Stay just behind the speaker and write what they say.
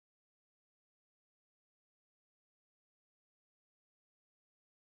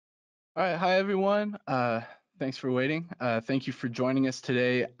All right, hi everyone. Thanks for waiting. Thank you for joining us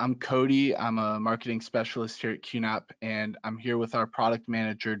today. I'm Cody. I'm a marketing specialist here at QNAP, and I'm here with our product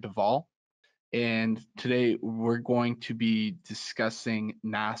manager, Deval. And today we're going to be discussing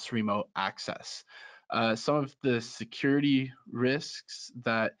NAS remote access. Some of the security risks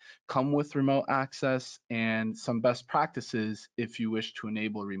that come with remote access and some best practices if you wish to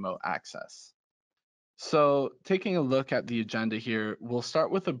enable remote access. So taking a look at the agenda here, we'll start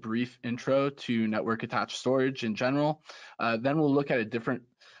with a brief intro to network attached storage in general. Then we'll look at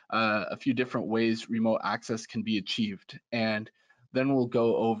a few different ways remote access can be achieved. And then we'll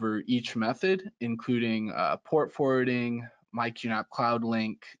go over each method, including port forwarding, MyQNAP Cloud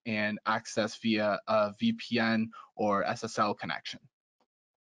Link, and access via a VPN or SSL connection.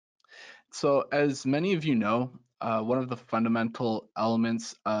 So, as many of you know, one of the fundamental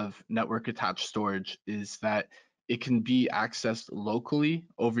elements of network attached storage is that it can be accessed locally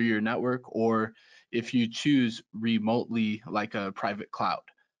over your network, or if you choose remotely, like a private cloud.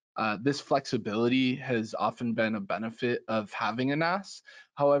 This flexibility has often been a benefit of having a NAS.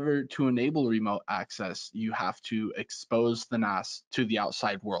 However, to enable remote access, you have to expose the NAS to the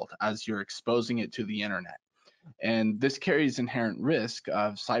outside world as you're exposing it to the internet. And this carries inherent risk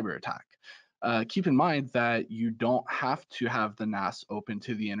of cyber attack. Keep in mind that you don't have to have the NAS open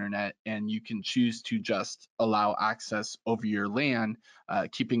to the internet, and you can choose to just allow access over your LAN,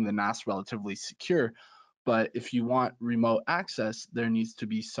 keeping the NAS relatively secure. But if you want remote access, there needs to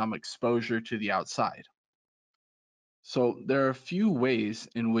be some exposure to the outside. So there are a few ways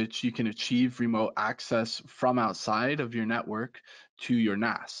in which you can achieve remote access from outside of your network to your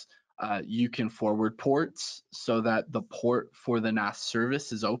NAS. You can forward ports so that the port for the NAS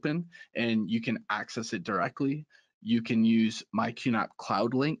service is open and you can access it directly. You can use my QNAP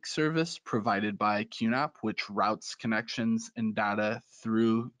Cloud Link service provided by QNAP, which routes connections and data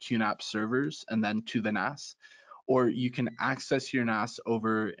through QNAP servers and then to the NAS, or you can access your NAS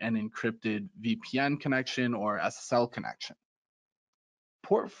over an encrypted VPN connection or SSL connection.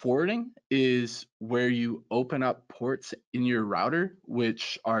 Port forwarding is where you open up ports in your router,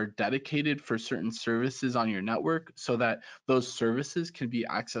 which are dedicated for certain services on your network so that those services can be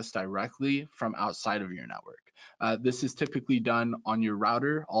accessed directly from outside of your network. This is typically done on your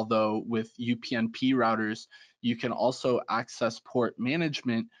router, although with UPnP routers, you can also access port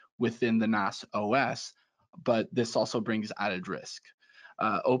management within the NAS OS, but this also brings added risk.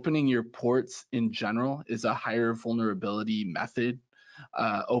 Opening your ports in general is a higher vulnerability method.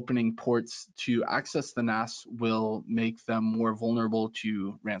 Opening ports to access the NAS will make them more vulnerable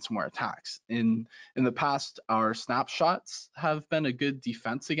to ransomware attacks. In the past, our snapshots have been a good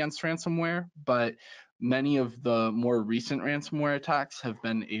defense against ransomware, but many of the more recent ransomware attacks have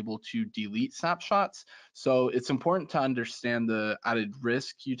been able to delete snapshots. So it's important to understand the added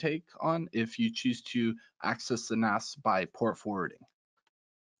risk you take on if you choose to access the NAS by port forwarding.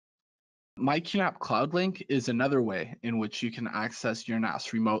 MyQNAP Cloud Link is another way in which you can access your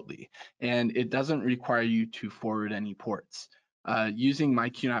NAS remotely, and it doesn't require you to forward any ports. Using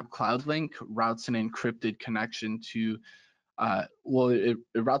MyQNAP Cloud Link routes an encrypted connection to, it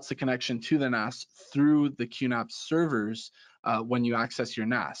routes the connection to the NAS through the QNAP servers when you access your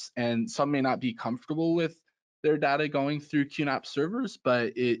NAS. And some may not be comfortable with their data going through QNAP servers,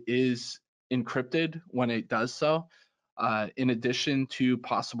 but it is encrypted when it does so. In addition to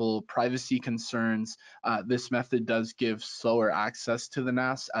possible privacy concerns, this method does give slower access to the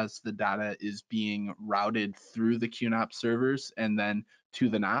NAS as the data is being routed through the QNAP servers and then to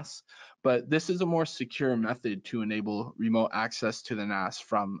the NAS. But this is a more secure method to enable remote access to the NAS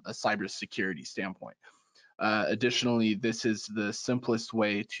from a cybersecurity standpoint. Additionally, this is the simplest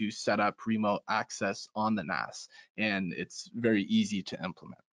way to set up remote access on the NAS, and it's very easy to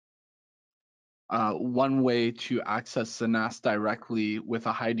implement. One way to access the NAS directly with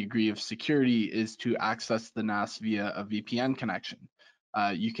a high degree of security is to access the NAS via a VPN connection.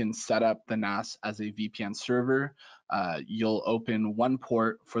 You can set up the NAS as a VPN server. You'll open one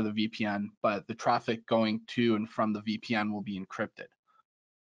port for the VPN, but the traffic going to and from the VPN will be encrypted.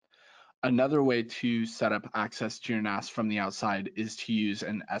 Another way to set up access to your NAS from the outside is to use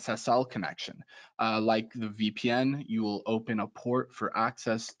an SSL connection. Like the VPN, you will open a port for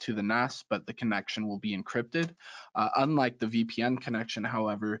access to the NAS, but the connection will be encrypted. Unlike the VPN connection,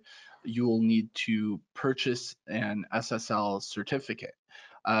 however, you will need to purchase an SSL certificate.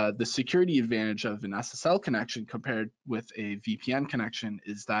 The security advantage of an SSL connection compared with a VPN connection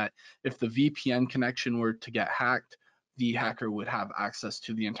is that if the VPN connection were to get hacked, the hacker would have access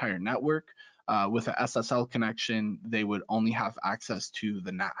to the entire network. With an SSL connection, they would only have access to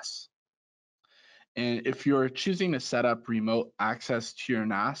the NAS. And if you're choosing to set up remote access to your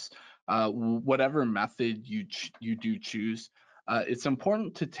NAS, whatever method you do choose, it's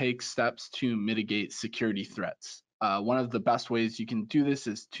important to take steps to mitigate security threats. One of the best ways you can do this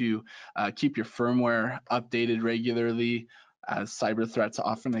is to keep your firmware updated regularly, as cyber threats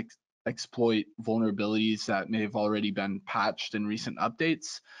often exploit vulnerabilities that may have already been patched in recent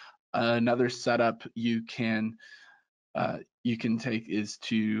updates. Another setup you can take is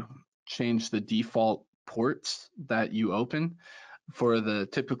to change the default ports that you open. For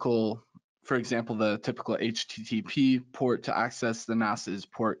example, the typical HTTP port to access the NAS is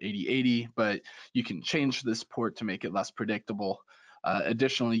port 8080, but you can change this port to make it less predictable.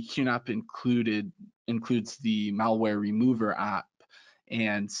 Additionally, QNAP includes the malware remover app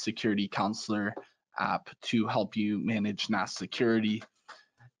and security counselor app to help you manage NAS security.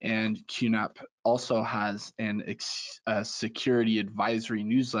 And QNAP also has a security advisory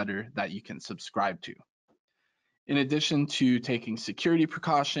newsletter that you can subscribe to. In addition to taking security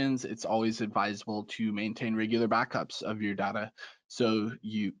precautions, it's always advisable to maintain regular backups of your data. So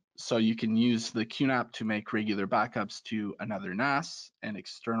you can use the QNAP to make regular backups to another NAS, an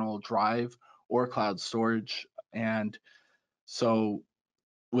external drive, or cloud storage. And so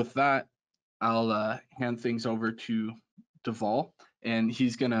with that, I'll hand things over to Deval, and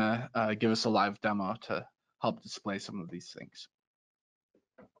he's gonna give us a live demo to help display some of these things.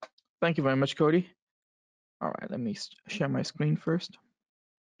 Thank you very much, Cody. All right, let me share my screen first.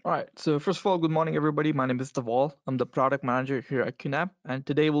 All right, so first of all, good morning, everybody. My name is Deval. I'm the product manager here at QNAP, and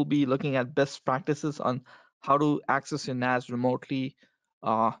today we'll be looking at best practices on how to access your NAS remotely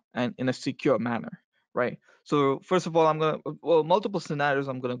and in a secure manner, right? So first of all, multiple scenarios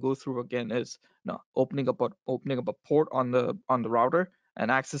I'm gonna go through again is opening up a port on the router and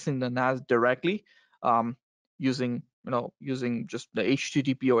accessing the NAS directly using just the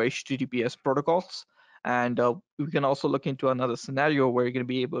HTTP or HTTPS protocols. And we can also look into another scenario where you're going to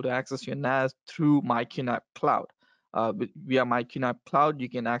be able to access your NAS through MyQNAP Cloud. Via MyQNAP Cloud, you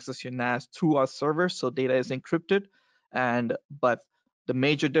can access your NAS through our servers, so data is encrypted. But the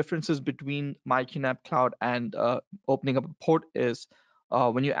major differences between MyQNAP Cloud and opening up a port is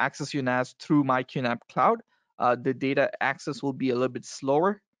when you access your NAS through MyQNAP Cloud, the data access will be a little bit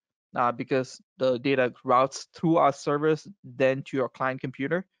slower because the data routes through our servers then to your client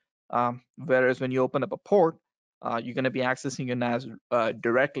computer. Whereas when you open up a port, you're going to be accessing your NAS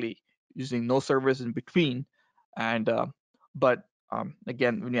directly using no servers in between. But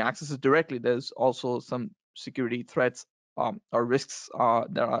again, when you access it directly, there's also some security threats or risks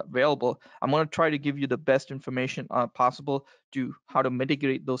that are available. I'm going to try to give you the best information possible to how to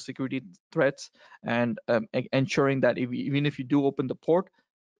mitigate those security threats and ensuring that even if you do open the port,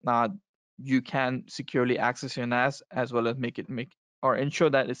 you can securely access your NAS as well as ensure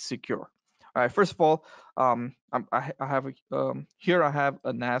that it's secure. All right. First of all, I have here I have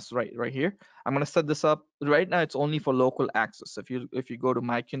a NAS right here. I'm gonna set this up. Right now, it's only for local access. If you go to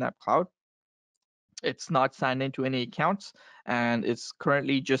MyQNAP Cloud, it's not signed into any accounts, and it's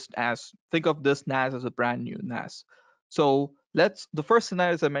currently just think of this NAS as a brand new NAS. So the first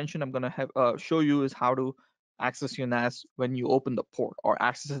scenario, as I mentioned, I'm gonna show you is how to access your NAS when you open the port or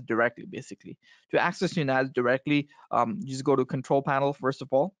access it directly. Basically, to access your NAS directly, you just go to Control Panel first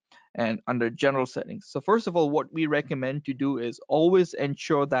of all, and under General Settings. So first of all, what we recommend to do is always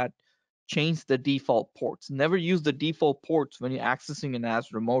ensure that change the default ports. Never use the default ports when you're accessing your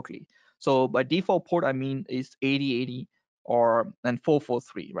NAS remotely. So by default port, I mean is 8080 and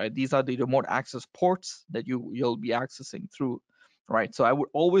 443, right? These are the remote access ports that you'll be accessing through, right? So I would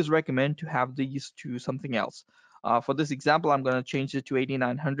always recommend to have these to something else. For this example, I'm going to change it to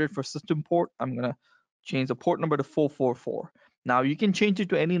 8900 for system port. I'm going to change the port number to 444. Now you can change it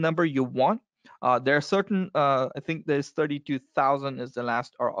to any number you want. There are certain, I think there's 32,000 is the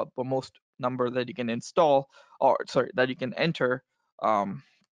last or most number that you can install, or sorry, that you can enter.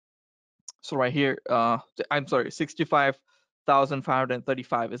 So right here, I'm sorry,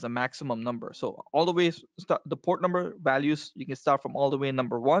 65,535 is a maximum number. So all the way the port number values, you can start from all the way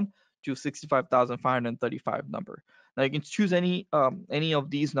number 1 to 65,535 number. Now you can choose any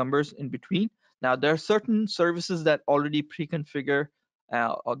of these numbers in between. Now there are certain services that already pre-configure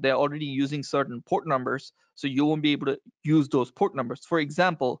or they're already using certain port numbers, so you won't be able to use those port numbers. For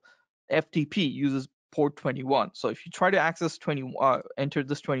example, FTP uses port 21. So if you try to access enter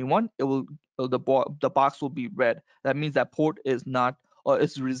this 21, the box will be red. That means that port is not or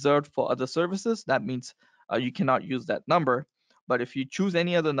is reserved for other services. That means you cannot use that number. But if you choose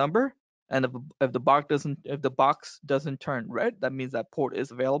any other number, and if the box doesn't turn red, that means that port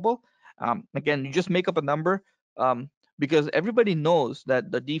is available. Again, you just make up a number because everybody knows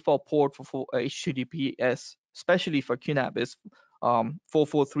that the default port for HTTPS, especially for QNAP, is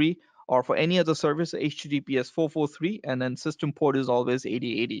 443 or for any other service, HTTPS 443, and then system port is always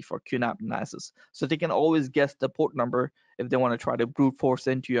 8080 for QNAP NASs. So they can always guess the port number if they want to try to brute force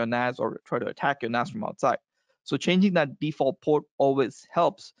into your NAS or try to attack your NAS from outside. So changing that default port always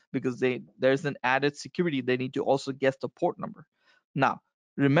helps because there's an added security. They need to also guess the port number. Now,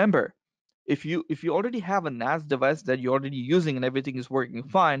 remember, if you already have a NAS device that you're already using and everything is working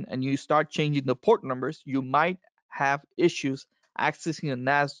fine, and you start changing the port numbers, you might have issues accessing a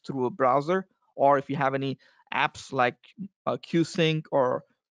NAS through a browser, or if you have any apps like QSync or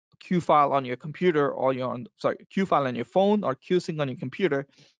QFile on your computer, or QFile on your phone or QSync on your computer,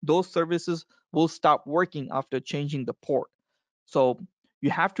 those services will stop working after changing the port. So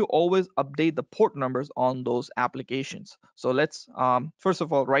you have to always update the port numbers on those applications. So let's first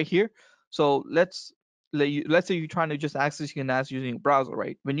of all, right here. So let's say you're trying to just access your NAS using a browser,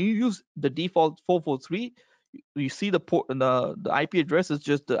 right? When you use the default 443, you see the port, the IP address is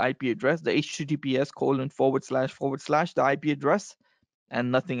just the IP address, the HTTPS // the IP address, and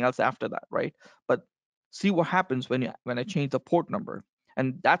nothing else after that, right? But see what happens when I change the port number,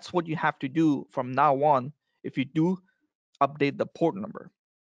 and that's what you have to do from now on if you do update the port number.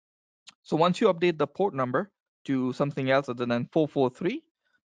 So once you update the port number to something else other than 443,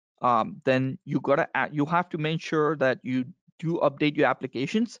 then you have to make sure that you do update your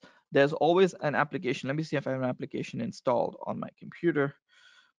applications. There's always an application. Let me see if I have an application installed on my computer.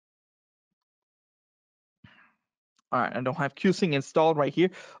 All right, I don't have QSync installed right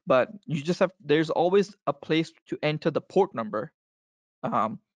here, but you just have, there's always a place to enter the port number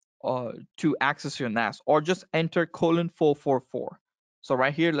to access your NAS, or just enter :444. So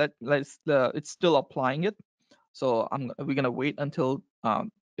right here, it's still applying it. So we're gonna wait until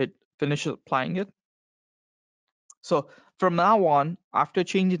it finishes applying it. So from now on, after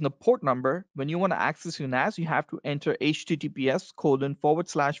changing the port number, when you want to access your NAS, you have to enter HTTPS : /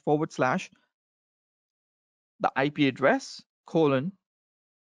 the IP address :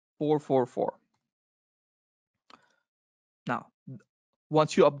 444. Now,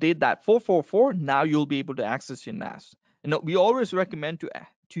 once you update that 444, now you'll be able to access your NAS. And we always recommend to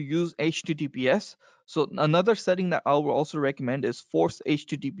use HTTPS. So another setting that I will also recommend is force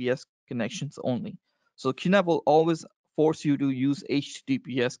HTTPS connections only. So QNAP will always force you to use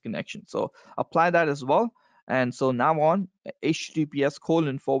HTTPS connection. So apply that as well. And so now on HTTPS : /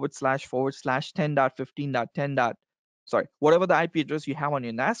 10.15.10. Sorry, whatever the IP address you have on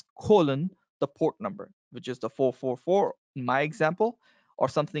your NAS, the port number, which is the 444 in my example, or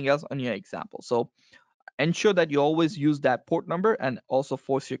something else on your example. So ensure that you always use that port number and also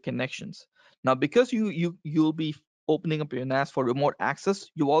force your connections. Now, because you'll be opening up your NAS for remote access,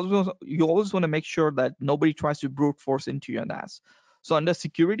 you always want to make sure that nobody tries to brute force into your NAS. So under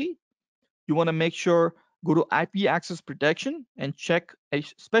security, you want to make sure, go to IP access protection and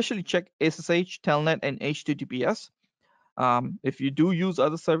especially check SSH, Telnet, and HTTPS. If you do use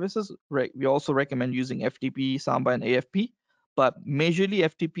other services, we also recommend using FTP, Samba, and AFP. But majorly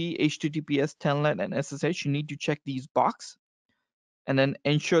FTP, HTTPS, Telnet, and SSH, you need to check these boxes, and then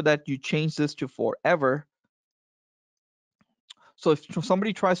ensure that you change this to forever. So if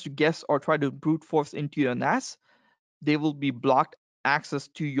somebody tries to guess or try to brute force into your NAS, they will be blocked access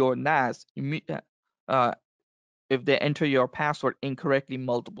to your NAS if they enter your password incorrectly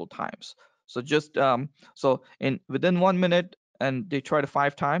multiple times. So just within 1 minute, and they try to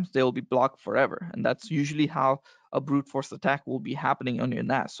 5 times, they will be blocked forever. And that's usually how a brute force attack will be happening on your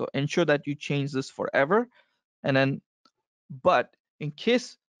NAS. So ensure that you change this forever. And then, but in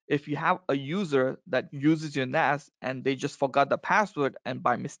case if you have a user that uses your NAS and they just forgot the password and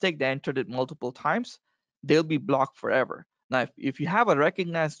by mistake they entered it multiple times, they'll be blocked forever. Now, if you have a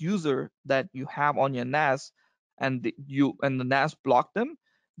recognized user that you have on your NAS and the NAS blocked them,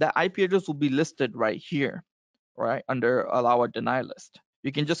 the IP address will be listed right here, right, under allow or deny list.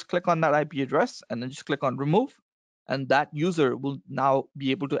 You can just click on that IP address and then just click on remove, and that user will now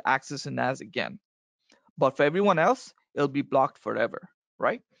be able to access a NAS again. But for everyone else, it'll be blocked forever,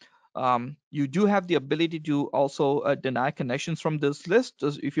 right? You do have the ability to also deny connections from this list.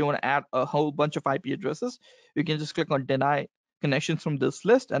 Just if you want to add a whole bunch of IP addresses, you can just click on deny connections from this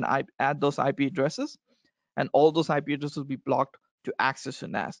list and add those IP addresses, and all those IP addresses will be blocked to access your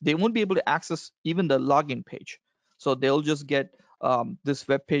NAS. They won't be able to access even the login page. So they'll just get this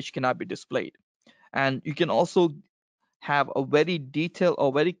web page cannot be displayed. And you can also have a very detailed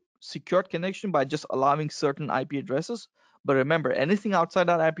or very secured connection by just allowing certain IP addresses. But remember, anything outside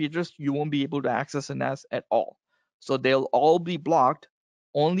that IP address, you won't be able to access a NAS at all. So they'll all be blocked.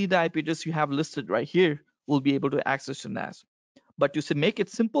 Only the IP address you have listed right here will be able to access your NAS. But to make it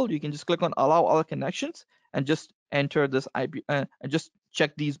simple, you can just click on allow all connections and just enter this IP and just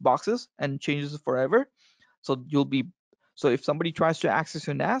check these boxes and changes it forever. So if somebody tries to access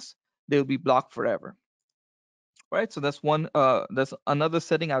your NAS, they'll be blocked forever. Right, so that's another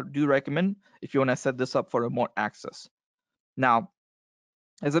setting I do recommend if you want to set this up for remote access. Now,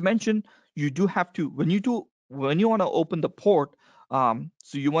 as I mentioned, you do have to when you want to open the port, so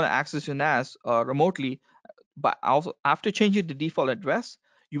you want to access your NAS remotely, but also after changing the default address,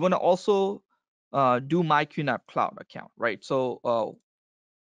 you want to also do my QNAP Cloud account, right? So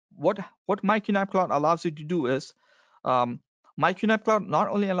what my QNAP Cloud allows you to do is my QNAP Cloud not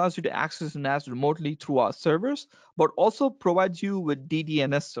only allows you to access NAS remotely through our servers, but also provides you with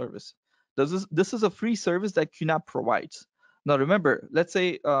DDNS service. This is a free service that QNAP provides. Now remember, let's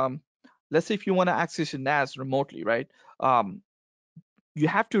say if you want to access your NAS remotely, right? You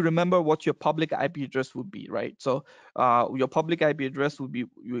have to remember what your public IP address would be, right? So your public IP address would be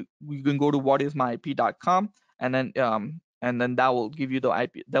you can go to whatismyip.com, and then that will give you the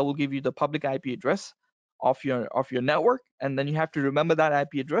IP, that will give you the public IP address of your network, and then you have to remember that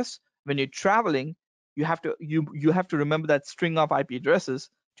IP address. When you're traveling, you have to remember that string of IP addresses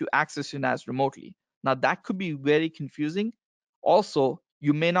to access your NAS remotely. Now that could be very confusing. Also,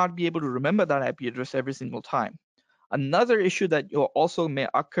 you may not be able to remember that IP address every single time. Another issue that also may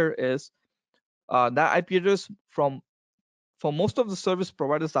occur is that IP address for most of the service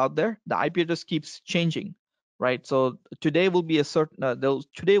providers out there, the IP address keeps changing, right? So today will be a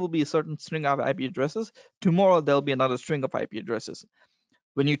certain string of IP addresses. Tomorrow there'll be another string of IP addresses.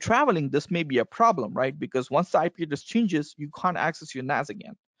 When you're traveling, this may be a problem, right? Because once the IP address changes, you can't access your NAS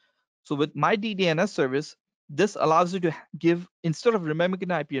again. So with my DDNS service, this allows you to give, instead of remembering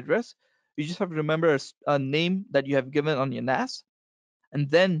an IP address, you just have to remember a name that you have given on your NAS, and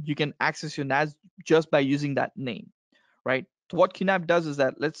then you can access your NAS just by using that name, right? So what QNAP does is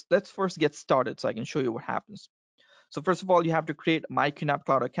that let's first get started so I can show you what happens. So first of all, you have to create my QNAP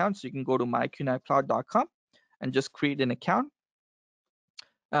Cloud account. So you can go to myqnapcloud.com and just create an account.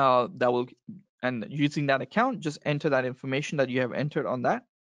 And using that account, just enter that information that you have entered on that.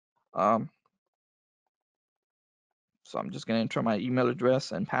 So I'm just going to enter my email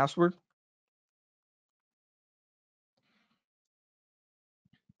address and password.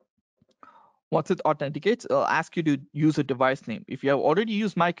 Once it authenticates, it'll ask you to use a device name. If you have already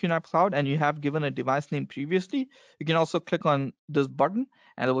used My QNAP Cloud and you have given a device name previously, you can also click on this button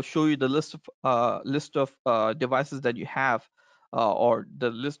and it will show you the list of devices that you have, or the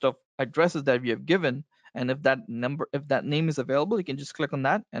list of addresses that you have given. And if that name is available, you can just click on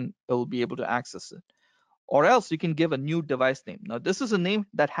that and it will be able to access it. Or else you can give a new device name. Now this is a name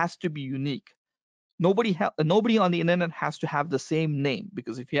that has to be unique. Nobody on the internet has to have the same name,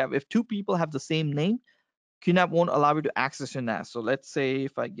 because if two people have the same name, QNAP won't allow you to access your NAS. So let's say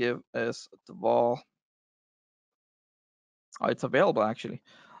if I give as the wall, it's available actually.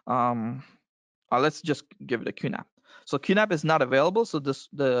 Let's just give it a QNAP. So QNAP is not available, so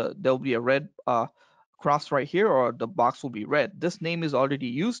there'll be a red cross right here, or the box will be red. This name is already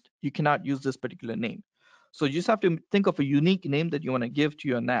used. You cannot use this particular name. So you just have to think of a unique name that you want to give to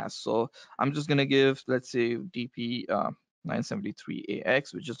your NAS. So I'm just going to give, let's say, DP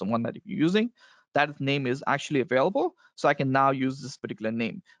 973AX, which is the one that you're using. That name is actually available, so I can now use this particular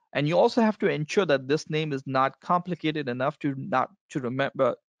name. And you also have to ensure that this name is not complicated enough to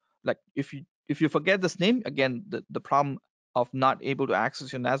remember. Like if you forget this name, again, the problem of not able to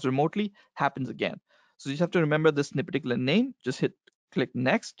access your NAS remotely happens again. So you just have to remember this particular name. Just click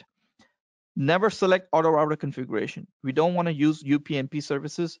next. Never select auto router configuration. We don't want to use UPnP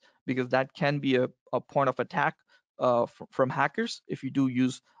services because that can be a point of attack from hackers if you do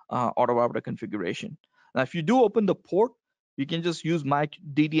use auto router configuration. Now, if you do open the port, you can just use my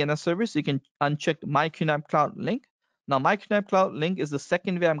DDNS service. You can uncheck my QNAP Cloud link. Now, my QNAP Cloud link is the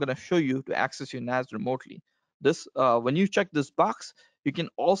second way I'm going to show you to access your NAS remotely. When you check this box, you can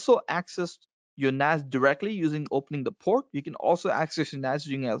also access your NAS directly using opening the port. You can also access your NAS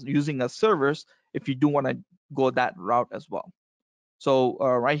using a servers if you do want to go that route as well. So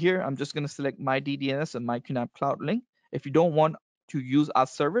right here, I'm just going to select my DDNS and my QNAP Cloud link. If you don't want to use our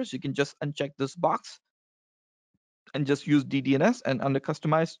servers, you can just uncheck this box and just use DDNS, and under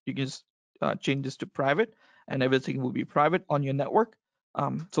customize, you can just change this to private, and everything will be private on your network.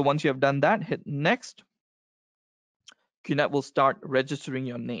 So once you have done that, hit next. QNAP will start registering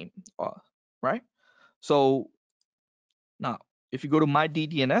your name, right? So now, if you go to my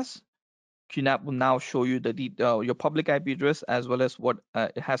DDNS, QNAP will now show you your public IP address as well as what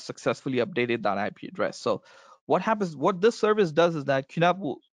it has successfully updated that IP address. So what happens? What this service does is that QNAP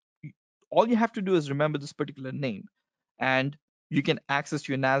will. All you have to do is remember this particular name, and you can access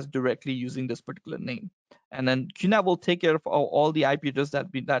your NAS directly using this particular name. And then QNAP will take care of all the IP address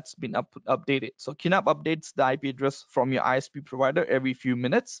that's been updated. So QNAP updates the IP address from your ISP provider every few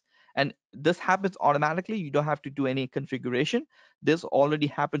minutes. And this happens automatically. You don't have to do any configuration. This already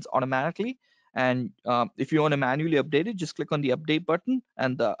happens automatically. And if you want to manually update it, just click on the update button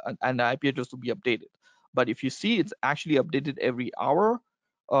and the IP address will be updated. But if you see, it's actually updated every hour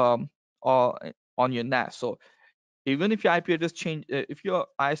on your NAS. So even if your IP address if your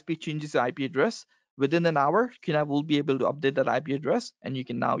ISP changes the IP address within an hour, QNAP will be able to update that IP address, and you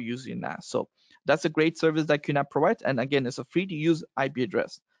can now use your NAS. So that's a great service that QNAP provides, and again, it's a free to use IP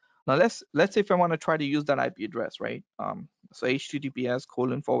address. Now let's say if I want to try to use that IP address, right? So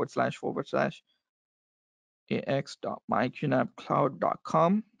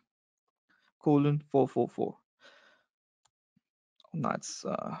https://ax.myqnapcloud.com:444. That's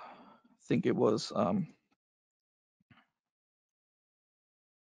I think it was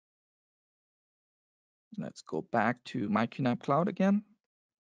let's go back to my QNAP Cloud again.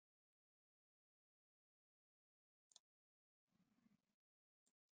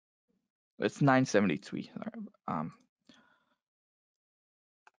 It's 973.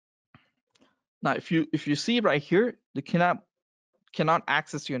 Now, if you see right here, the cannot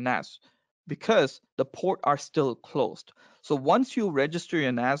access your NAS because the port are still closed. So once you register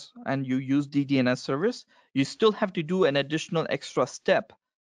your NAS and you use DDNS service, you still have to do an additional extra step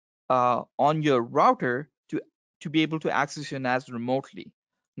on your router to be able to access your NAS remotely.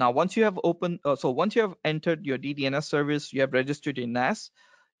 Now, once you have once you have entered your DDNS service, you have registered your NAS,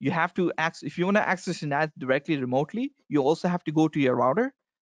 you have to if you want to access your NAS directly remotely, you also have to go to your router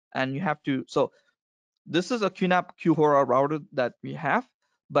and you have to, so this is a QNAP QHORA router that we have,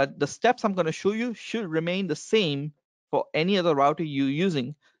 but the steps I'm going to show you should remain the same for any other router you're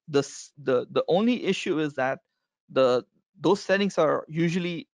using. The only issue is that those settings are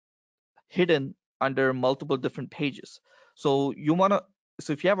usually hidden under multiple different pages. So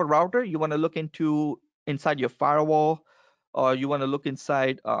if you have a router, you want to look inside your firewall, or you want to look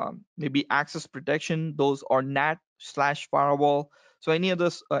inside maybe access protection, those are NAT/firewall. So any of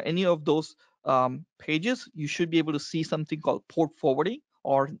those pages, you should be able to see something called port forwarding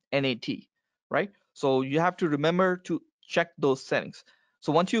or NAT, right? So you have to remember to check those settings.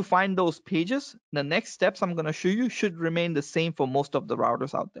 So once you find those pages, the next steps I'm going to show you should remain the same for most of the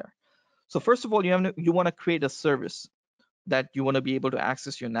routers out there. So first of all, you want to create a service that you want to be able to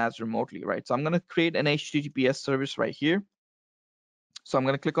access your NAS remotely, right? So I'm going to create an HTTPS service right here. So I'm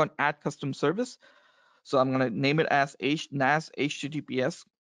going to click on Add Custom Service. So I'm going to name it as NAS HTTPS.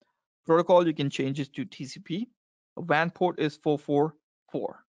 Protocol, you can change it to TCP. WAN port is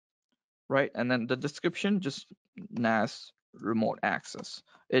 444, right? And then the description, just NAS remote access.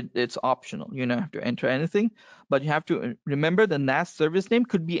 It's optional. You don't have to enter anything, but you have to remember the NAS service name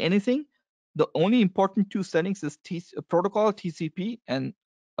could be anything. The only important two settings is protocol TCP and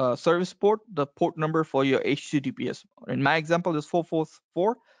service port, the port number for your HTTPS. In my example, is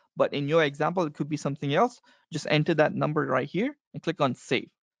 444, but in your example, it could be something else. Just enter that number right here and click on save.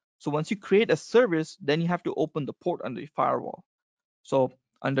 So once you create a service, then you have to open the port under the firewall. So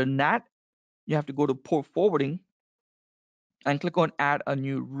under NAT, you have to go to port forwarding and click on add a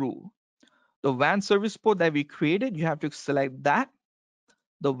new rule. The WAN service port that we created, you have to select that,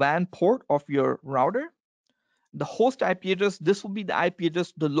 the WAN port of your router, the host IP address, this will be the IP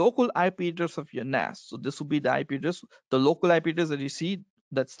address, the local IP address of your NAS. So this will be the IP address, the local IP address that you see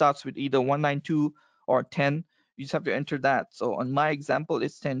that starts with either 192 or 10. You just have to enter that. So on my example,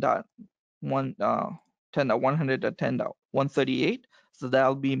 it's 10.1, 10.100.10.138. So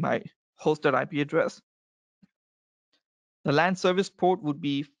that'll be my hosted IP address. The LAN service port would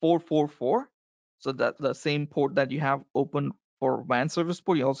be 444. So that the same port that you have open for WAN service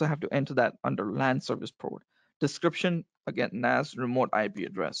port, you also have to enter that under LAN service port. Description, again, NAS remote IP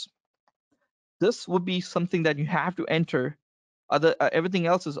address. This would be something that you have to enter. Everything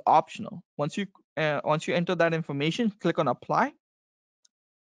else is optional. Once you enter that information, click on apply.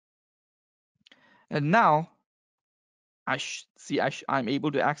 And now I'm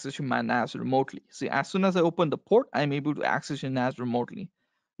able to access my NAS remotely. See, as soon as I open the port, I'm able to access your NAS remotely.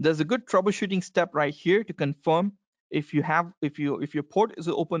 There's a good troubleshooting step right here to confirm if your port is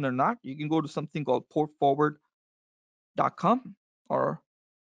open or not. You can go to something called portforward.com or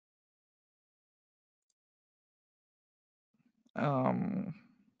I'm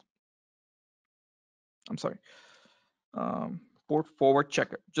sorry, port forward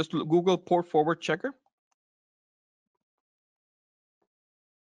checker. Just Google port forward checker.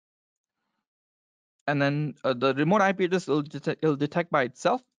 And then the remote IP address it'll detect by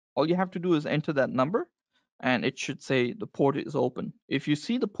itself. All you have to do is enter that number and it should say the port is open. If you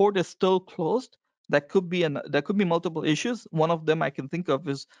see the port is still closed, there could be multiple issues. One of them I can think of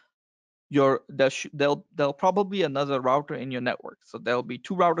is there'll probably be another router in your network. So there'll be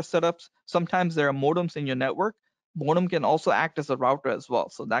 2 router setups. Sometimes there are modems in your network. Modem can also act as a router as well.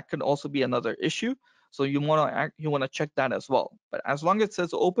 So that could also be another issue. So you want to check that as well. But as long as it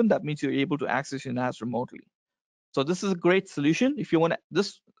says open, that means you're able to access your NAS remotely. So this is a great solution. If you want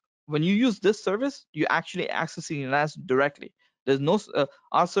when you use this service, you actually accessing your NAS directly. There's no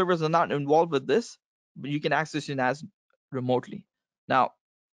our servers are not involved with this, but you can access your NAS remotely. Now,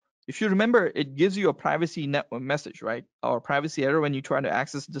 if you remember, it gives you a privacy network message, right? Or privacy error when you try to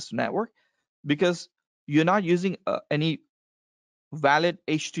access this network, because you're not using any valid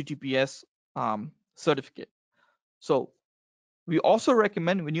HTTPS certificate. So we also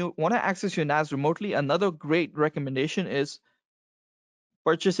recommend, when you want to access your NAS remotely, another great recommendation is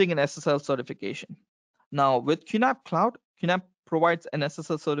purchasing an SSL certification. Now with QNAP Cloud, QNAP provides an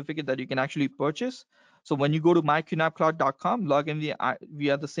SSL certificate that you can actually purchase. So when you go to myqnapcloud.com, log in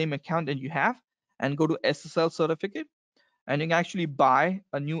via the same account that you have, and go to SSL certificate, and you can actually buy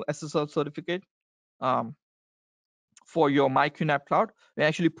a new SSL certificate for your myQNAP Cloud. We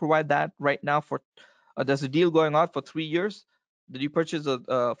actually provide that right now for there's a deal going on for 3 years. That you purchase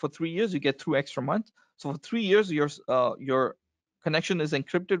for 3 years, you get 2 extra months. So for 3 years, your connection is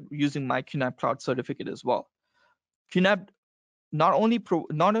encrypted using myQNAP Cloud certificate as well. QNAP not only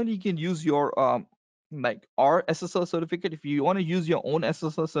can use your like our SSL certificate. If you want to use your own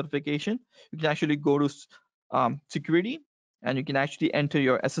SSL certification, you can actually go to security, and you can actually enter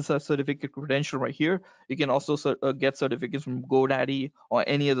your SSL certificate credential right here. You can also get certificates from GoDaddy or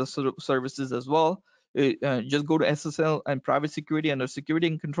any other services as well. Just go to SSL and private security under security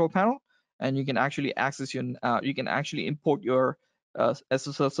and control panel, and you can actually access your you can actually import your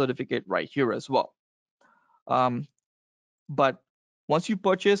SSL certificate right here as well. But once you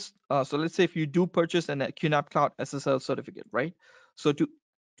purchase, so let's say if you do purchase an QNAP Cloud SSL certificate, right? So to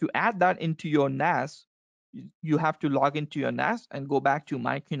add that into your NAS, you have to log into your NAS and go back to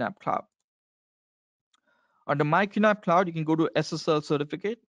My QNAP Cloud. Under My QNAP Cloud, you can go to SSL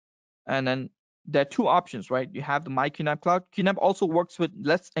certificate, and then there are 2 options, right? You have the My QNAP Cloud. QNAP also works with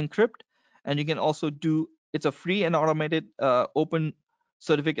Let's Encrypt, and you can also do, it's a free and automated open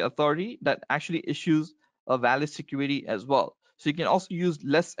certificate authority that actually issues a valid security as well. So you can also use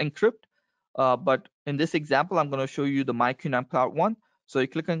Let's Encrypt, but in this example, I'm going to show you the My QNAP Cloud one. So you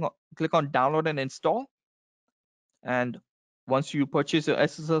click on download and install, and once you purchase your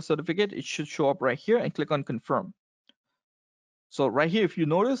SSL certificate, it should show up right here, and click on confirm. So right here, if you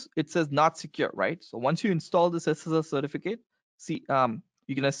notice, it says not secure, right? So once you install this SSL certificate, see,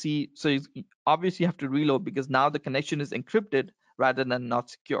 you're gonna see, so obviously you have to reload because now the connection is encrypted rather than not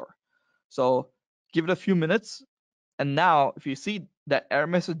secure. So give it a few minutes, and now if you see that error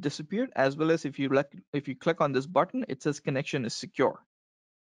message disappeared, as well as if you click on this button, it says connection is secure.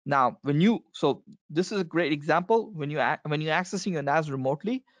 Now, so this is a great example when you're accessing your NAS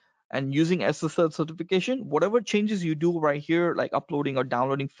remotely and using SSL certification, whatever changes you do right here, like uploading or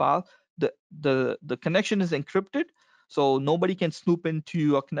downloading file, the connection is encrypted, so nobody can snoop into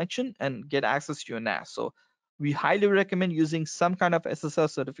your connection and get access to your NAS. So we highly recommend using some kind of SSL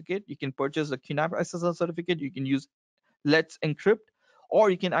certificate. You can purchase a QNAP SSL certificate. You can use Let's Encrypt,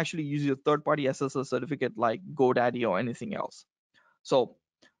 or you can actually use your third-party SSL certificate like GoDaddy or anything else. So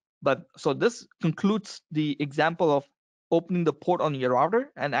this concludes the example of opening the port on your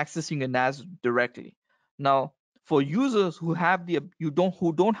router and accessing your NAS directly. Now, for users who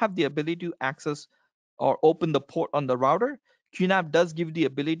don't have the ability to access or open the port on the router, QNAP does give the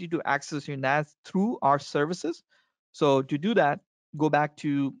ability to access your NAS through our services. So to do that, go back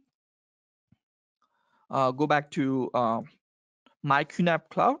to My QNAP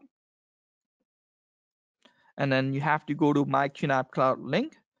Cloud, and then you have to go to My QNAP Cloud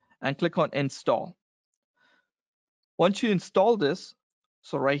link and click on install. Once you install this,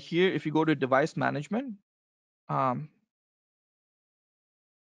 so right here, if you go to device management,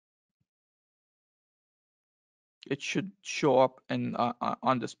 it should show up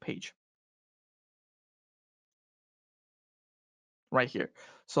on this page right here.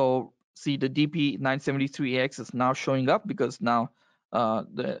 So see the DP973AX is now showing up because now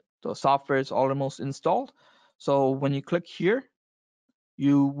the software is almost installed. So when you click here,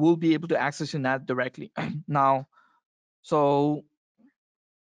 you will be able to access your NAS directly. Now, so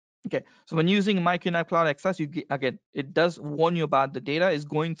okay, so when using My QNAP Cloud Access, again, it does warn you about the data is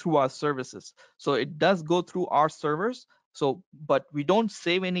going through our services. So it does go through our servers. So, but we don't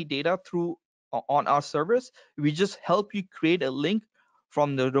save any data on our servers. We just help you create a link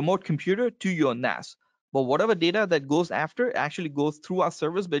from the remote computer to your NAS. but whatever data that goes after actually goes through our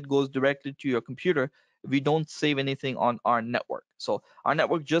service, but it goes directly to your computer. We don't save anything on our network. So our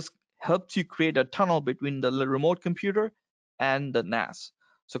network just helps you create a tunnel between the remote computer and the NAS.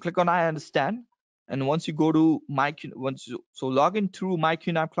 So click on I understand. And once you go to log in through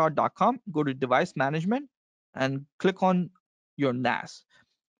myqnapcloud.com, go to device management and click on your NAS.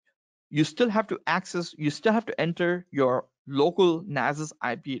 You still have to enter your local NAS's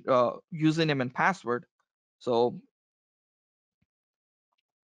IP username and password. So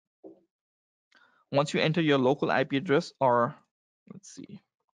once you enter your local IP address, or let's see,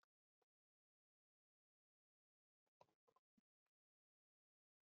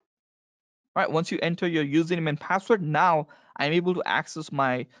 all right, once you enter your username and password, now I'm able to access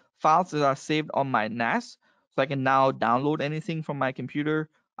my files that are saved on my NAS. So I can now download anything from my computer.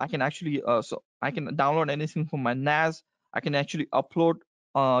 I can actually, so I can download anything from my NAS. I can actually upload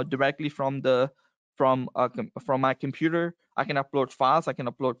directly from my computer. I can upload files. I can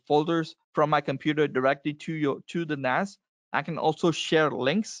upload folders from my computer directly to the NAS. I can also share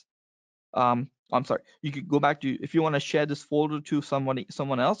links. I'm sorry, you could go back to, if you want to share this folder to someone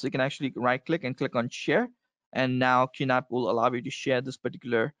else, you can actually right click and click on share, and now QNAP will allow you to share this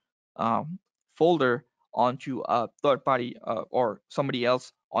particular folder onto a third party or somebody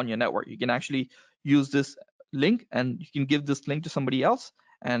else on your network. You can actually use this link, and you can give this link to somebody else,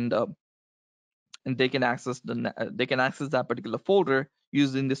 and they can access that particular folder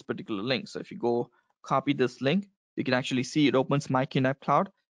using this particular link. So if you go copy this link, you can actually see it opens my QNAP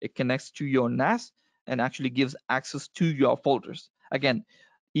Cloud. It connects to your NAS and actually gives access to your folders. Again,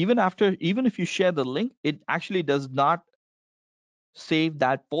 even if you share the link, it actually does not save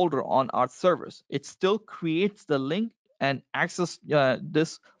that folder on our servers. It still creates the link and access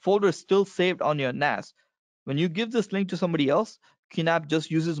this folder is still saved on your NAS. When you give this link to somebody else, QNAP just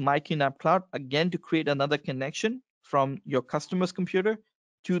uses my QNAP Cloud again to create another connection from your customer's computer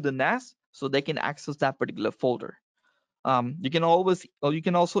to the NAS so they can access that particular folder. You can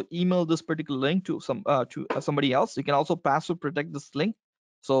also email this particular link to somebody else. You can also password protect this link.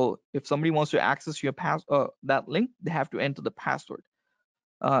 So if somebody wants to access your that link, they have to enter the password.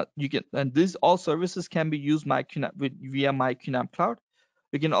 And these all services can be used via my QNAP Cloud.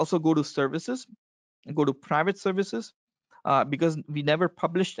 You can also go to services and go to private services because we never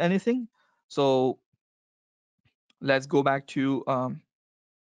published anything. So let's go back to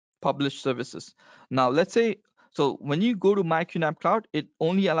published services. Now let's say, so when you go to my QNAP Cloud, it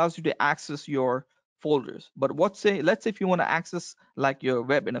only allows you to access your folders. But let's say if you want to access like your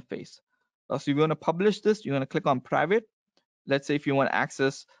web interface. So you want to publish this, you want to click on private. Let's say if you want to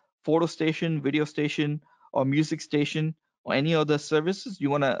access photo station, video station, or music station, or any other services, you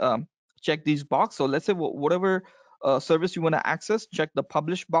want to check these box. So let's say whatever service you want to access, check the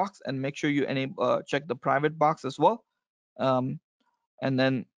publish box and make sure you check the private box as well. And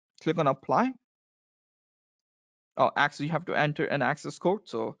then click on apply. Oh, actually you have to enter an access code.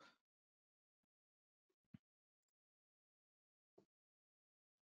 So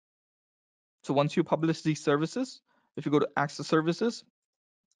once you publish these services, if you go to access services,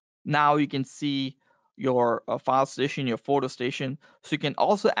 now you can see your file station, your photo station. So you can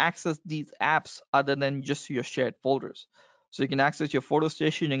also access these apps other than just your shared folders. So you can access your photo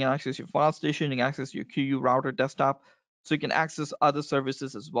station, you can access your file station, you can access your QU router desktop. So you can access other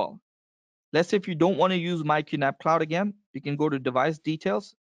services as well. Let's say if you don't want to use my QNAP Cloud again, you can go to device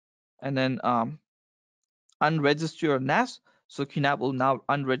details and then unregister your NAS. So QNAP will now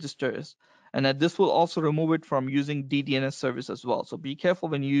unregister it. And then this will also remove it from using DDNS service as well. So be careful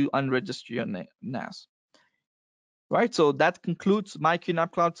when you unregister your NAS. Right, so that concludes my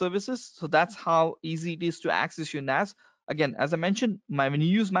QNAP Cloud Services. So that's how easy it is to access your NAS. Again, as I mentioned, when you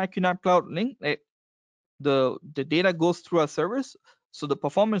use my QNAP Cloud link, the data goes through our servers. So the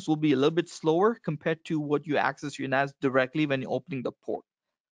performance will be a little bit slower compared to what you access your NAS directly when you're opening the port.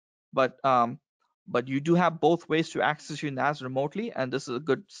 But you do have both ways to access your NAS remotely, and this is a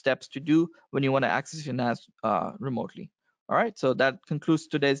good steps to do when you want to access your NAS remotely. All right, so that concludes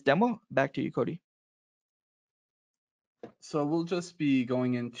today's demo. Back to you, Cody. So we'll just be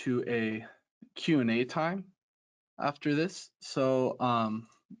going into a Q&A time after this. So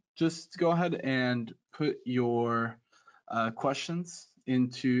just go ahead and put your questions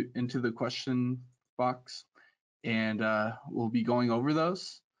into the question box, and we'll be going over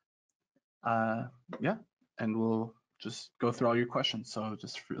those. Yeah, and we'll just go through all your questions. So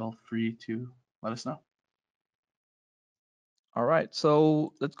just feel free to let us know. All right,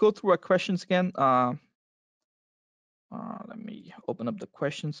 so let's go through our questions again. Let me open up the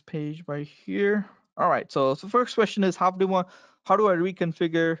questions page right here. All right, so the first question is how do I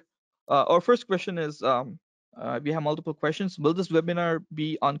reconfigure Our first question is, we have multiple questions. Will this webinar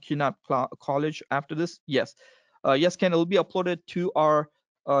be on QNAP College after this? Yes. Yes, Ken, it will be uploaded to our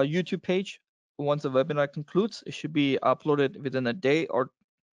YouTube page once the webinar concludes. It should be uploaded within a day or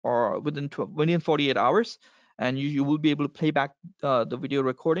within 48 hours. And you will be able to play back the video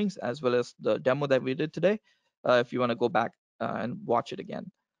recordings as well as the demo that we did today if you want to go back and watch it again.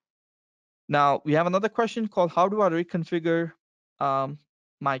 Now, we have another question called, how do I reconfigure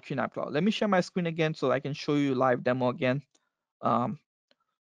my QNAP Cloud? Let me share my screen again so I can show you live demo again.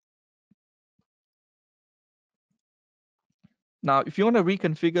 Now, if you want to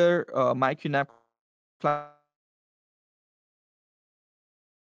reconfigure my QNAP Cloud,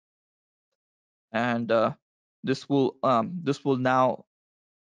 and this will now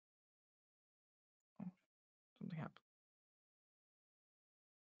something happened.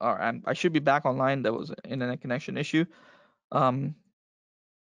 All right, I should be back online. There was an internet connection issue.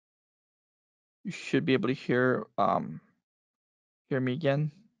 You should be able to hear me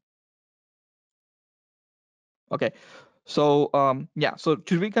again. Okay. So yeah, so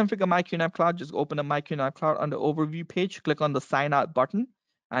to reconfigure my QNAP Cloud, just open up my QNAP Cloud on the overview page, click on the sign out button,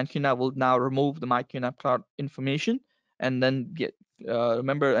 and QNAP will now remove the my QNAP Cloud information. And then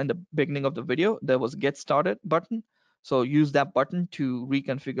remember in the beginning of the video, there was get started button. So use that button to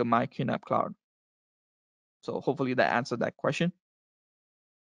reconfigure my QNAP Cloud. So hopefully that answered that question.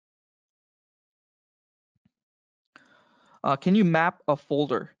 Can you map a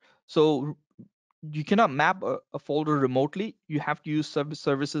folder? So you cannot map a folder remotely. You have to use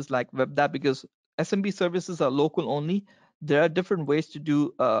services like WebDAV because SMB services are local only. There are different ways to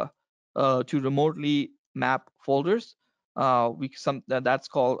do to remotely map folders. That's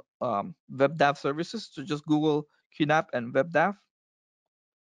called WebDAV services. So just Google QNAP and WebDAV,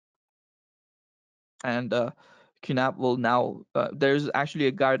 and QNAP will now. There's actually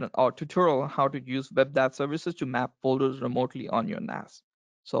a guide or tutorial on how to use WebDAV services to map folders remotely on your NAS.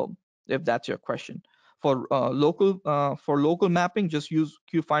 So if that's your question. For local mapping, just use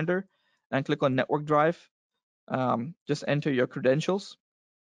QFinder and click on Network Drive. Just enter your credentials.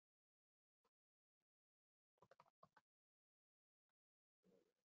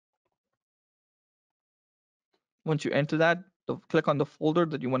 Once you enter that, click on the folder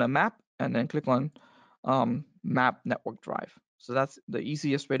that you want to map, and then click on Map Network Drive. So that's the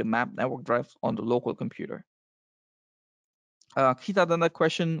easiest way to map network drives on the local computer. Keith, another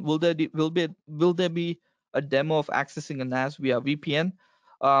question: Will there be a demo of accessing a NAS via VPN?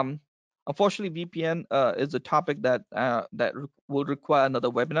 Unfortunately, VPN is a topic that will require another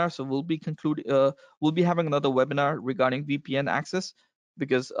webinar. So we'll be having another webinar regarding VPN access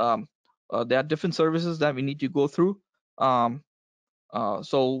because there are different services that we need to go through.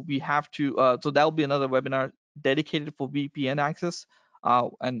 So we have to. So that'll be another webinar dedicated for VPN access,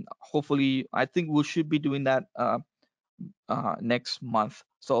 and hopefully, I think we should be doing that next month.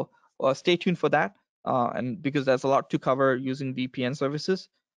 So stay tuned for that, and because there's a lot to cover using VPN services.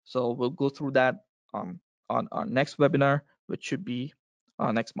 So we'll go through that on our next webinar, which should be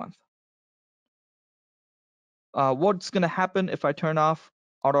next month. What's going to happen if I turn off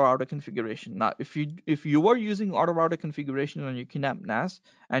auto router configuration? Now, if you were using auto router configuration on your QNAP NAS,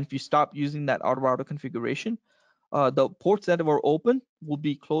 and if you stop using that auto router configuration, the ports that were open will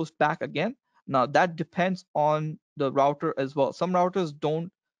be closed back again. Now that depends on the router as well. Some routers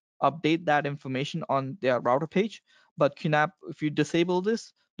don't update that information on their router page, but QNAP, if you disable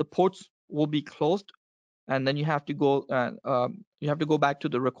this, the ports will be closed, and then you have to go back to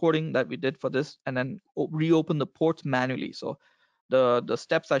the recording that we did for this, and then reopen the ports manually. So the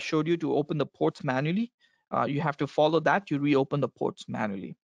steps I showed you to open the ports manually, you have to follow that to reopen the ports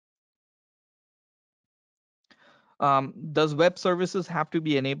manually. Does web services have to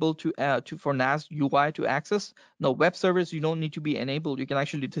be enabled for NAS UI to access? No, web service, you don't need to be enabled. You can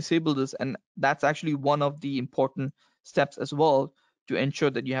actually disable this, and that's actually one of the important steps as well to ensure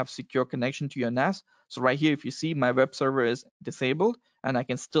that you have secure connection to your NAS. So right here, if you see, my web server is disabled, and I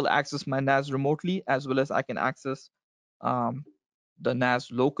can still access my NAS remotely, as well as I can access the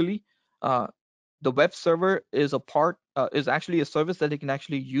NAS locally. The web server is is actually a service that you can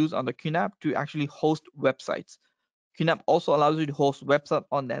actually use on the QNAP to actually host websites. QNAP also allows you to host website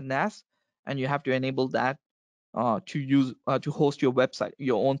on that NAS, and you have to enable that to host your website,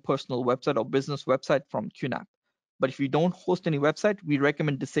 your own personal website or business website from QNAP. But if you don't host any website, we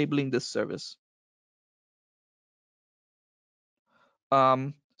recommend disabling this service.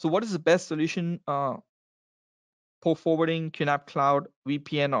 So what is the best solution for forwarding QNAP Cloud,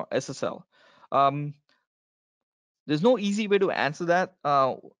 VPN, or SSL? There's no easy way to answer that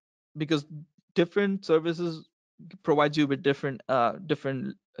because different services provides you with different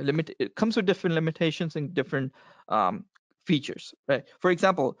it comes with different limitations and different features, right? For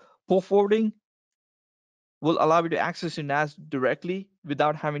example, port forwarding will allow you to access your NAS directly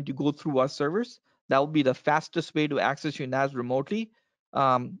without having to go through our servers. That will be the fastest way to access your NAS remotely.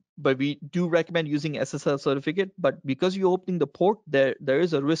 But we do recommend using SSL certificate. But because you're opening the port, there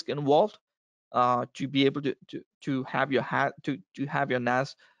is a risk involved to be able to have your to have your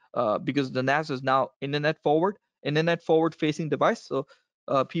NAS because the NAS is now internet forward facing device. So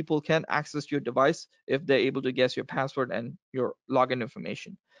people can access your device if they're able to guess your password and your login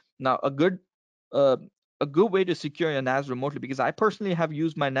information. Now, uh, a good way to secure your NAS remotely, because I personally have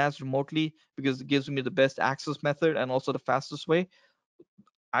used my NAS remotely because it gives me the best access method and also the fastest way.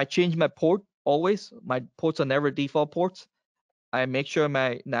 I change my port always. My ports are never default ports. I make sure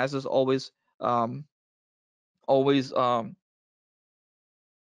my NAS is um, always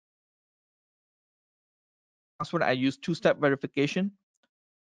password. I use two-step verification,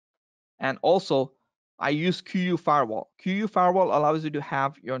 and also I use QU firewall. QU firewall allows you to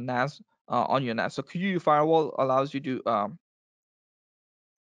have your NAS on your NAS. So QU firewall allows you to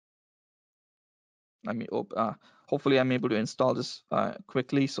let me hopefully I'm able to install this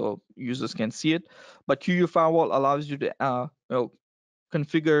quickly so users can see it. But QU firewall allows you to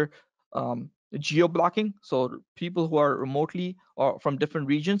configure geo blocking, so people who are remotely or from different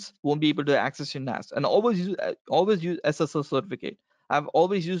regions won't be able to access your NAS. And always use SSL certificate. I've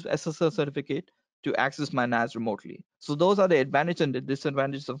always used SSL certificate to access my NAS remotely. So those are the advantages and the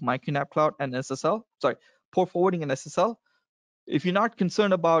disadvantages of my QNAP Cloud and SSL. Sorry, port forwarding and SSL. If you're not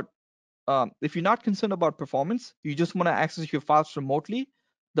concerned about performance, you just want to access your files remotely,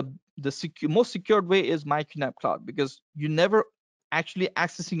 the most secured way is my QNAP Cloud, because you never actually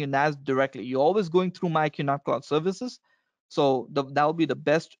accessing your NAS directly. You're always going through my QNAP Cloud services. So that will be the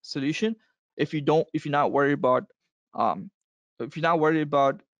best solution if you're not worried about um,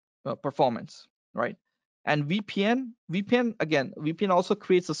 performance, right? And VPN also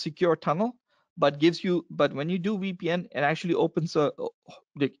creates a secure tunnel, but when you do VPN, it actually opens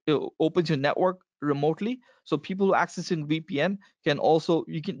it opens your network remotely. So people who accessing VPN can also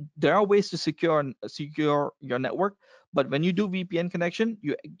there are ways to secure your network, but when you do VPN connection,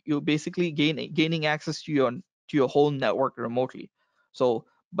 you basically gaining access to your whole network remotely. So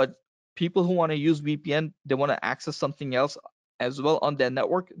but people who want to use VPN, they want to access something else as well on their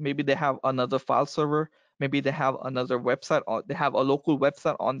network. Maybe they have another file server, maybe they have another website, or they have a local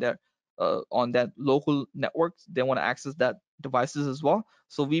website on that local networks. They want to access that devices as well.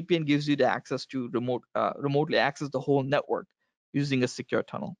 So VPN gives you the access to remotely access the whole network using a secure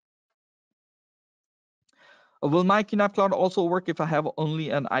tunnel. Will my QNAP Cloud also work if I have only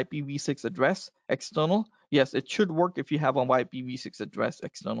an IPv6 address external? Yes, it should work if you have an IPv6 address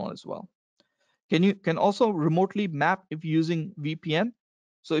external as well. Can also remotely map if you're using VPN.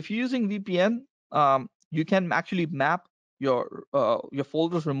 So if you're using VPN, you can actually map your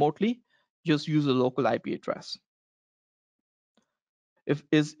folders remotely. Just use a local IP address.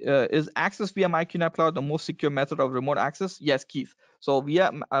 Is access via MyQNAP Cloud the most secure method of remote access? Yes, Keith. So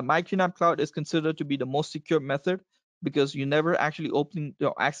via MyQNAP Cloud is considered to be the most secure method because you never actually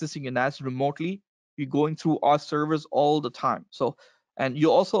accessing your NAS remotely. You're going through our servers all the time. So and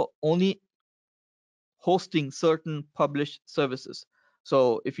you also only hosting certain published services.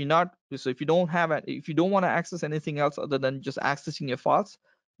 So if you don't want to access anything else other than just accessing your files,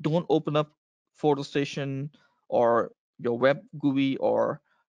 don't open up PhotoStation or your web GUI or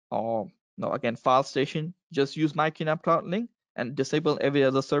no, again, file station. Just use my QNAP Cloud link and disable every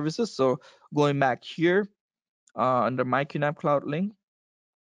other services. So going back here under my QNAP Cloud link,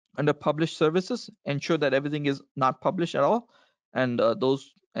 under published services, ensure that everything is not published at all, and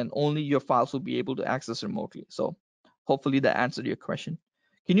only your files will be able to access remotely. So hopefully that answered your question.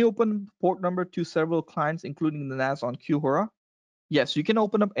 Can you open port number to several clients, including the NAS on QHORA? Yes, you can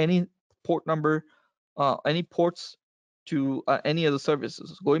open up any port number, any ports to any of the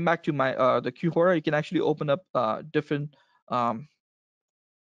services. Going back to the QHORA, you can actually open up different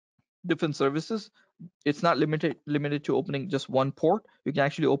services. It's not limited to opening just one port. You can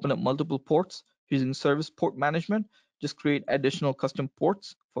actually open up multiple ports using service port management. Just create additional custom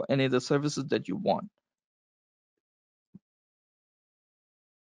ports for any of the services that you want.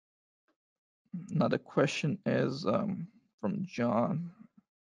 Another question is from John.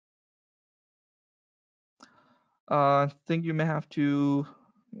 I think you may have to.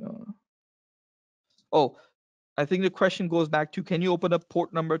 Oh, I think the question goes back to, can you open up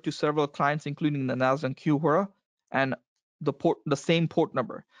port number to several clients, including the NAS and QHORA, and the same port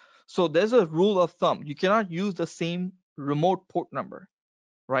number? So there's a rule of thumb. You cannot use the same remote port number,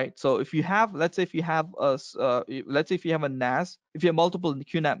 right? So if you have, let's say if you have a, let's say if you have a NAS, if you have multiple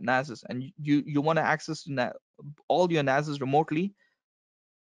QNAP NASs and you want to access all your NASs remotely,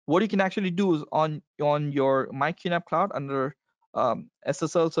 what you can actually do is on your My QNAP cloud under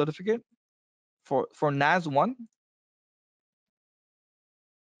SSL certificate for NAS 1.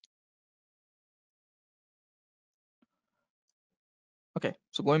 Okay,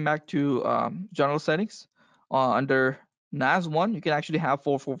 so going back to general settings, under NAS 1, you can actually have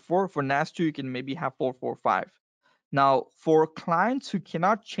 444. For NAS 2, you can maybe have 445. Now, for clients who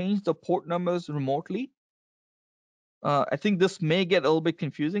cannot change the port numbers remotely, I think this may get a little bit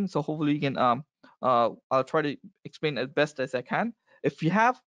confusing. So hopefully you can, I'll try to explain as best as I can. If you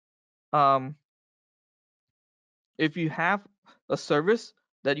have a service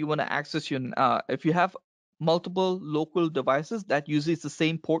that you want to access if you have multiple local devices that uses the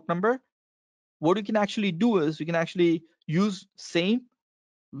same port number, what you can actually do is you can actually use same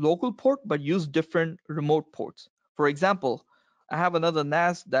local port but use different remote ports. For example, I have another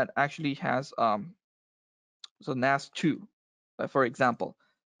NAS that actually has so NAS 2, for example.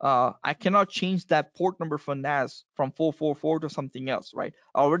 I cannot change that port number for NAS from 444 to something else, right?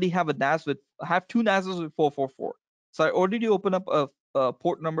 I already have I have two NASs with 444. So I already open up a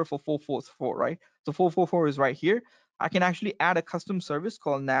port number for 444, right? So 444 is right here. I can actually add a custom service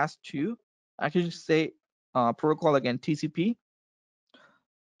called NAS2. I can just say protocol again, TCP.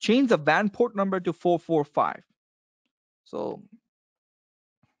 Change the WAN port number to 445. So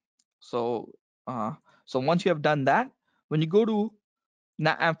so uh, so once you have done that, when you go to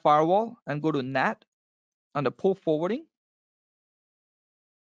NAT and firewall and go to NAT under port forwarding,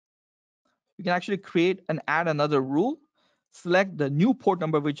 you can actually create and add another rule. Select the new port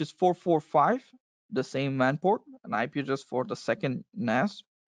number, which is 445, the same WAN port, and IP address for the second NAS.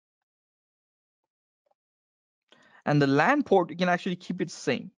 And the LAN port, you can actually keep it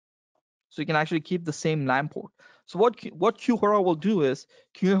same. So you can actually keep the same LAN port. So what QHORA will do is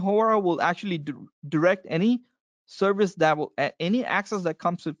QHORA will actually direct any service that will any access that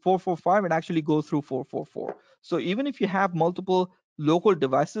comes with 445 and actually go through 444. So even if you have multiple local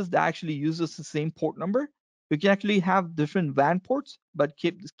devices that actually uses the same port number, you can actually have different WAN ports but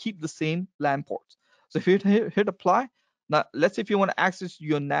keep the same LAN ports. So if you hit apply, now let's say if you want to access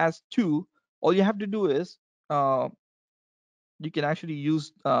your NAS 2, all you have to do is you can actually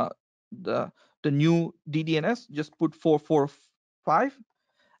use the new DDNS. Just put 445,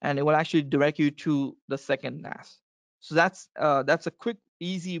 and it will actually direct you to the second NAS. So that's a quick,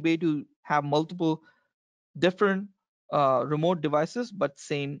 easy way to have multiple different remote devices but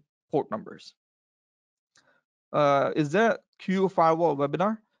same port numbers. Is there a QU firewall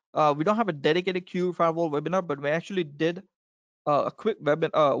webinar? We don't have a dedicated QU firewall webinar, but we actually did a quick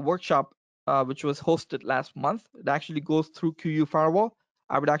workshop which was hosted last month. It actually goes through QU firewall.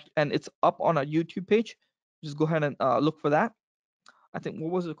 And it's up on our YouTube page. Just go ahead and look for that. I think, what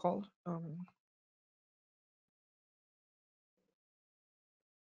was it called?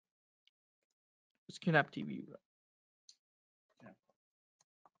 It's QNAP TV.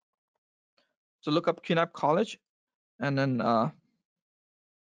 So look up QNAP College, and then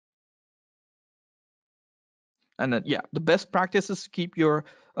yeah, the best practice is keep your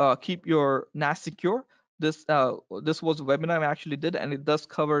NAS secure. This was a webinar I actually did, and it does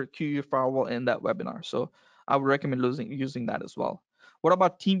cover QU firewall in that webinar. So I would recommend using that as well. What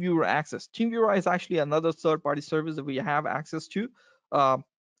about TeamViewer access? TeamViewer is actually another third-party service that we have access to.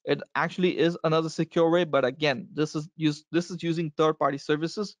 It actually is another secure way, but again, this is using third-party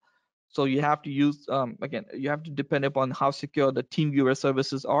services. So you have to use again, you have to depend upon how secure the TeamViewer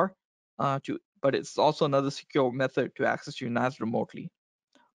services are but it's also another secure method to access your NAS remotely.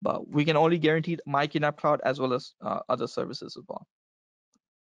 But we can only guarantee My QNAP Cloud as well as other services as well.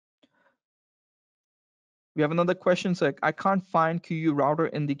 We have another question. So I can't find QU router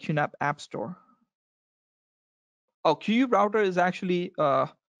in the QNAP App Store. Oh, QU router is actually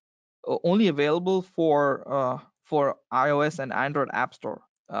only available for iOS and Android App Store.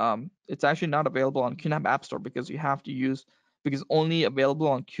 It's actually not available on QNAP App Store because you have to use because only available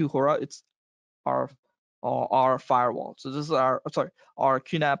on QHORA. It's our firewall. So this is our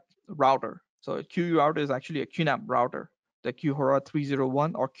QNAP router. So QU router is actually a QNAP router. The QHORA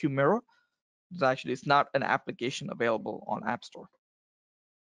 301 or QMirror. It's not an application available on App Store.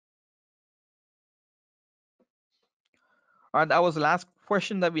 All right, that was the last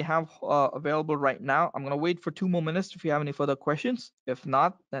question that we have available right now. I'm gonna wait for 2 more minutes if you have any further questions. If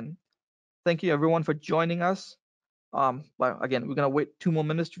not, then thank you everyone for joining us. But again, we're gonna wait 2 more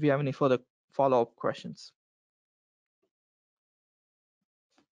minutes if you have any further follow-up questions.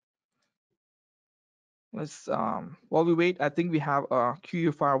 let's while we wait, I think we have a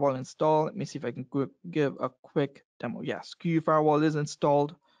QU firewall installed. Let me see if I can give a quick demo. Yes, QU firewall is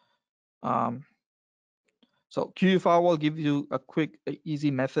installed. So QU firewall gives you a quick,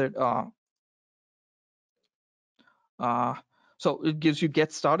 easy method. So it gives you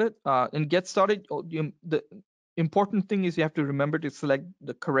get started. In get started, the important thing is you have to remember to select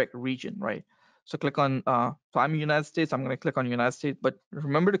the correct region, right? So click on. So I'm United States. I'm going to click on United States, but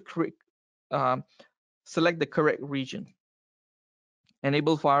remember to select the correct region.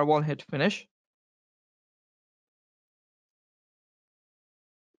 Enable firewall. Hit finish.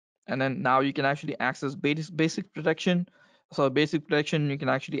 And then now you can actually access basic protection. So basic protection, you can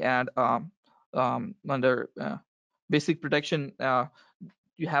actually add under basic protection.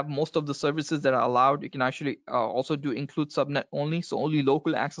 You have most of the services that are allowed. You can actually also do include subnet only, so only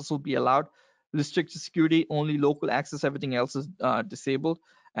local access will be allowed. Restricted security, only local access, everything else is disabled,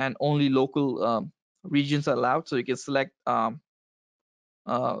 and only local regions are allowed. So you can select uh,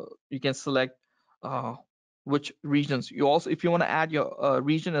 which regions. You also, if you want to add your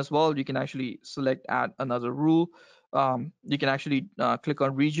region as well, you can actually select add another rule. You can actually click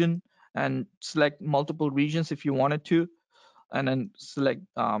on region and select multiple regions if you wanted to, and then select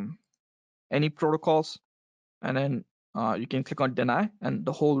any protocols, and then you can click on deny, and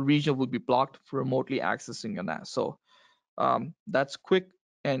the whole region will be blocked for remotely accessing your NAS. So that's quick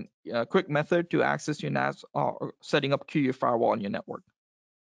method to access your NAS or setting up QU firewall on your network.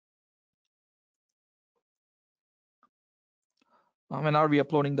 And I'll be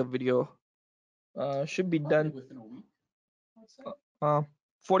uploading the video. Should be done within a week.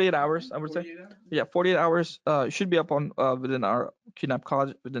 48 hours, I would say. Yeah, 48 hours. Should be up on within our QNAP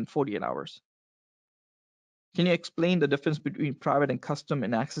college within 48 hours. Can you explain the difference between private and custom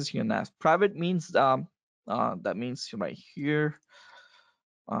in accessing your NAS? Private means that means right here,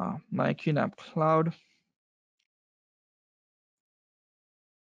 my QNAP cloud.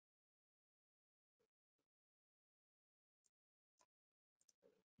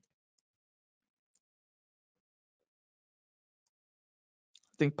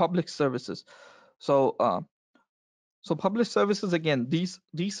 I think public services. So so public services, again, these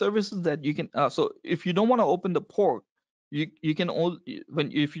services that you can so if you don't want to open the port, you can only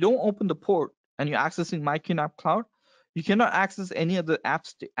if you don't open the port and you're accessing my QNAP cloud, you cannot access any of the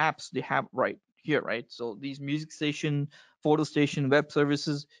apps they have right here, right? So these music station, photo station, web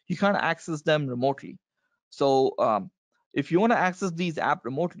services, you can't access them remotely. So if you want to access these apps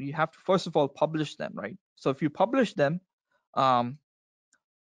remotely, you have to first of all publish them, right? So if you publish them,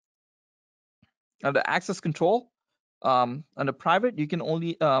 under access control, under private, you can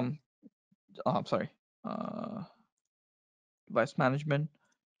only I'm sorry, device management,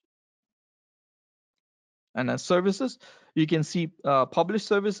 and then services, you can see published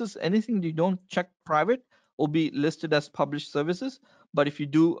services. Anything you don't check private will be listed as published services, but if you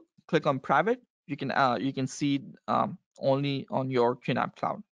do click on private, you can see only on your QNAP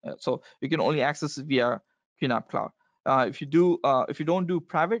cloud. So you can only access it via QNAP cloud. If you don't do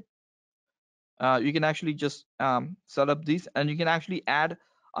private, you can actually just set up these, and you can actually add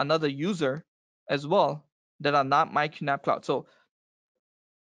another user as well that are not my QNAP cloud. So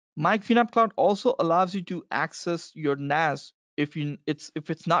my QNAP cloud also allows you to access your NAS if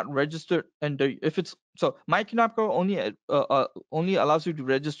it's not registered, and if it's so my QNAP cloud only allows you to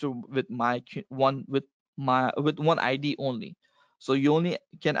register with with one ID only. So you only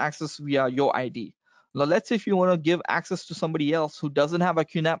can access via your ID. Now let's say if you want to give access to somebody else who doesn't have a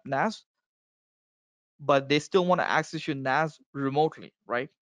QNAP NAS, but they still want to access your NAS remotely, right?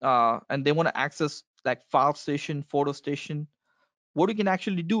 And they want to access like file station, photo station. What you can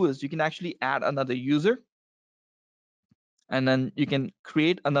actually do is you can actually add another user, and then you can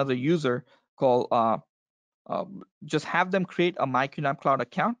create another user called just have them create a MyQNAP Cloud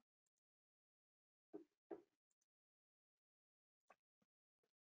account.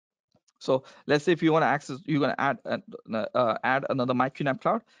 So let's say if you want to access, you're going to add another MyQNAP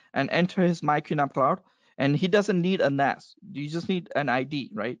Cloud and enter his MyQNAP Cloud, and he doesn't need a NAS. You just need an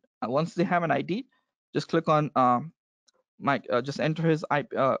ID, right? Once they have an ID, just click on just enter his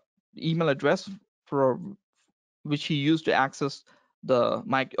email address for which he used to access the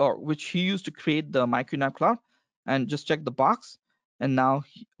mic, or which he used to create the MyQNAP cloud, and just check the box. And now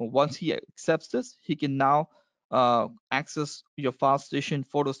once he accepts this, he can now access your file station,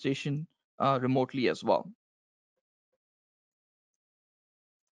 photo station remotely as well.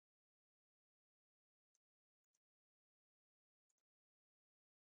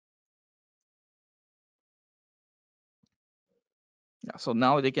 Yeah, so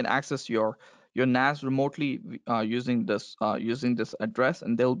now they can access your NAS remotely using this address,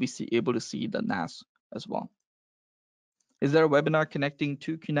 and they'll be able to see the NAS as well. Is there a webinar connecting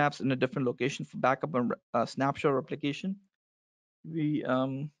two QNAPs in a different location for backup and snapshot replication? We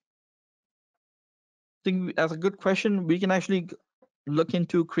think that's a good question. We can actually look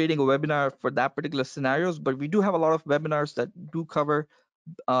into creating a webinar for that particular scenarios, but we do have a lot of webinars that do cover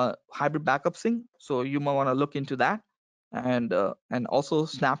hybrid backup sync. So you might want to look into that, and also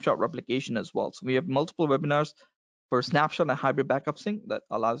snapshot replication as well. So we have multiple webinars for snapshot and hybrid backup sync that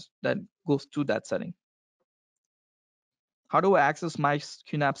goes to that setting. How do I access my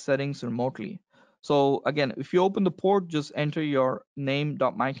QNAP settings remotely? So again, if you open the port, just enter your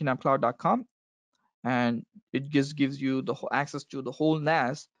name.myqnapcloud.com, and it just gives you the access to the whole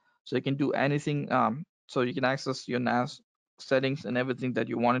NAS, so you can do anything. So you can access your NAS settings and everything that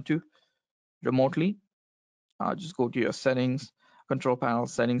you wanted to remotely. Just go to your settings, control panel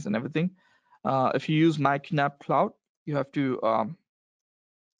settings, and everything. If you use myQNAP Cloud, you have to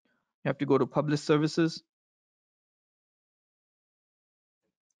go to Publish Services.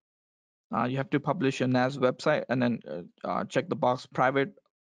 You have to publish your NAS website, and then check the box private,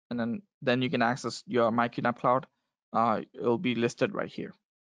 and then you can access your myQNAP Cloud. It will be listed right here.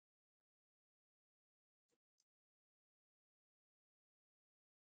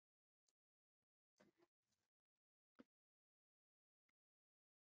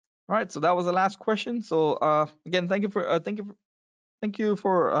 All right, so that was the last question. So again, thank you for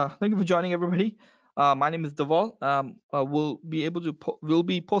joining, everybody. My name is Deval. We'll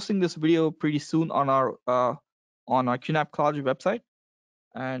be posting this video pretty soon on our QNAP College website,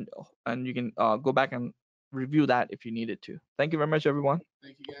 and you can go back and review that if you needed to. Thank you very much, everyone.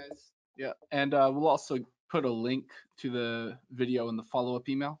 Thank you, guys. Yeah, and we'll also put a link to the video in the follow-up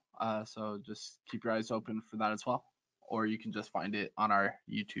email. So just keep your eyes open for that as well, or you can just find it on our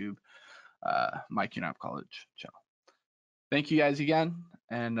YouTube My QNAP College channel. Thank you guys again,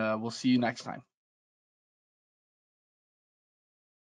 and we'll see you next time.